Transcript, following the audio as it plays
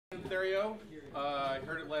stereo. I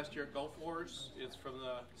heard it last year at Gulf Wars. It's from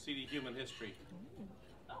the CD Human History.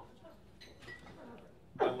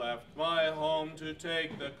 I left my home to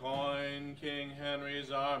take the coin, King Henry's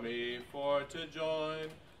army for to join.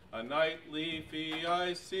 A knightly fee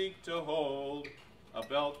I seek to hold, a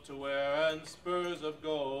belt to wear and spurs of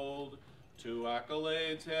gold. 2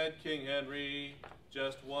 accolades had King Henry,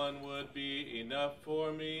 just one would be enough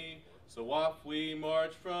for me. So off we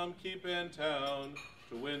march from keep and town,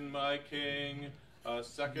 to win my king a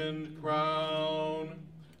second crown.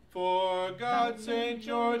 For God, St.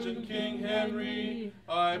 George, and King Henry,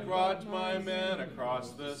 I brought my men across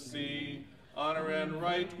the sea. Honor and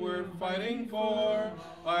right we're fighting for,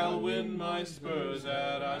 I'll win my spurs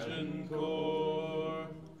at Agincourt.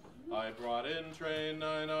 I brought in train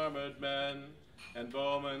 9 armored men, and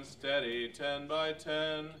bowmen steady 10 by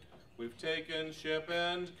 10. We've taken ship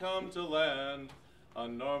and come to land,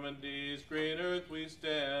 on Normandy's green earth we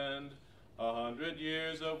stand. 100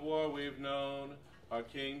 years of war we've known, our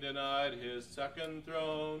king denied his second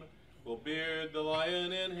throne. We'll beard the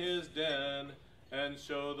lion in his den, and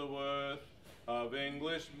show the worth of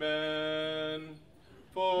English men.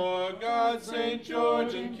 For God, St.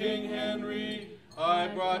 George, and King Henry, I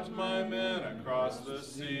brought my men across the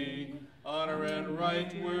sea. Honor and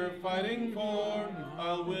right we're fighting for,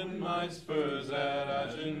 I'll win my spurs at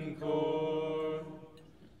Agincourt.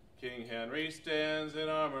 King Henry stands in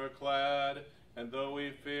armor clad, and though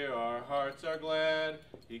we fear, our hearts are glad.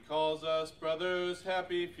 He calls us brothers,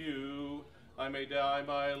 happy few. I may die,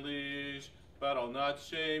 my liege, but I'll not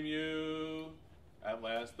shame you. At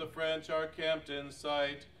last the French are camped in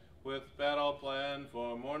sight, with battle planned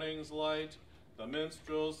for morning's light. The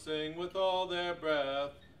minstrels sing with all their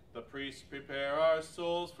breath, the priests prepare our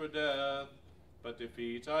souls for death. But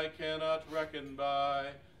defeat I cannot reckon by,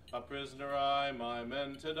 a prisoner I, my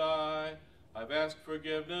men to die. I've asked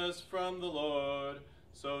forgiveness from the Lord,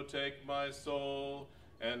 so take my soul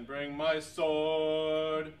and bring my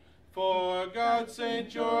sword. For God, St.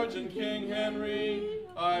 George, and King Henry,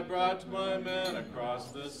 I brought my men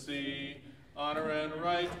across the sea. Honor and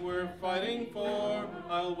right we're fighting for,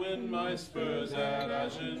 I'll win my spurs at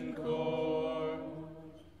Agincourt.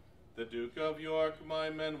 The Duke of York my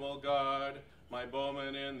men will guard, my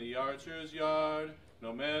bowmen in the archer's yard.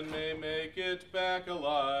 No man may make it back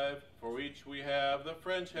alive, for each we have, the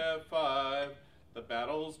French have 5. The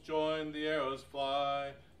battles join, the arrows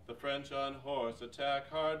fly, the French on horse attack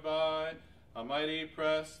hard by. A mighty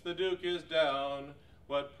press, the Duke is down,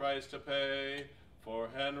 what price to pay for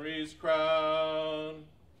Henry's crown?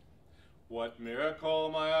 What miracle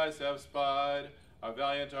my eyes have spied, our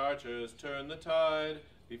valiant archers turn the tide.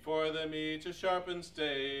 Before them each a sharpened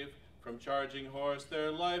stave, from charging horse their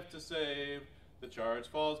life to save. The charge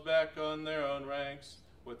falls back on their own ranks,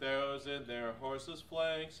 with arrows in their horses'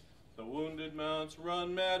 flanks. The wounded mounts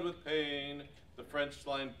run mad with pain, the French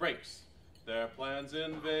line breaks, their plans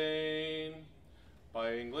in vain.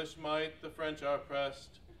 By English might the French are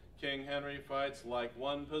pressed, King Henry fights like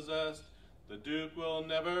one possessed. The Duke will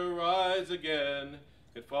never rise again,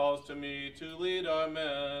 it falls to me to lead our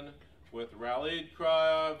men. With rallied cry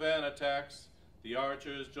our van attacks, the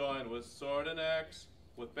archers join with sword and axe.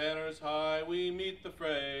 With banners high we meet the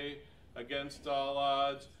fray, against all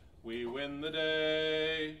odds we win the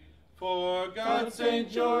day. For God,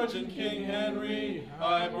 St. George, and King Henry,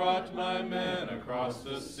 I brought my men across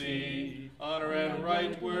the sea. Honor and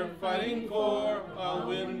right we're fighting for, I'll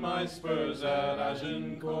win my spurs at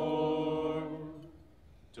Agincourt.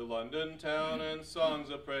 To London town and songs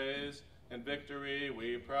of praise, in victory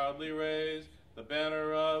we proudly raise the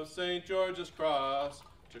banner of St. George's cross,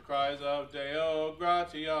 to cries of Deo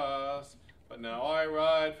gratias. But now I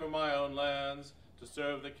ride for my own lands, to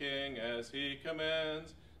serve the king as he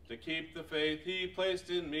commands, to keep the faith he placed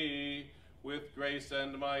in me, with grace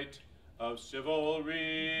and might of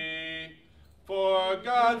chivalry. For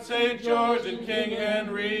God, St. George, and King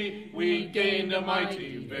Henry, we gained a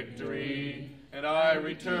mighty victory, and I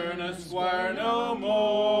return a squire no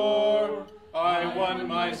more. I won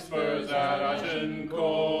my spurs at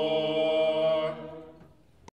Agincourt.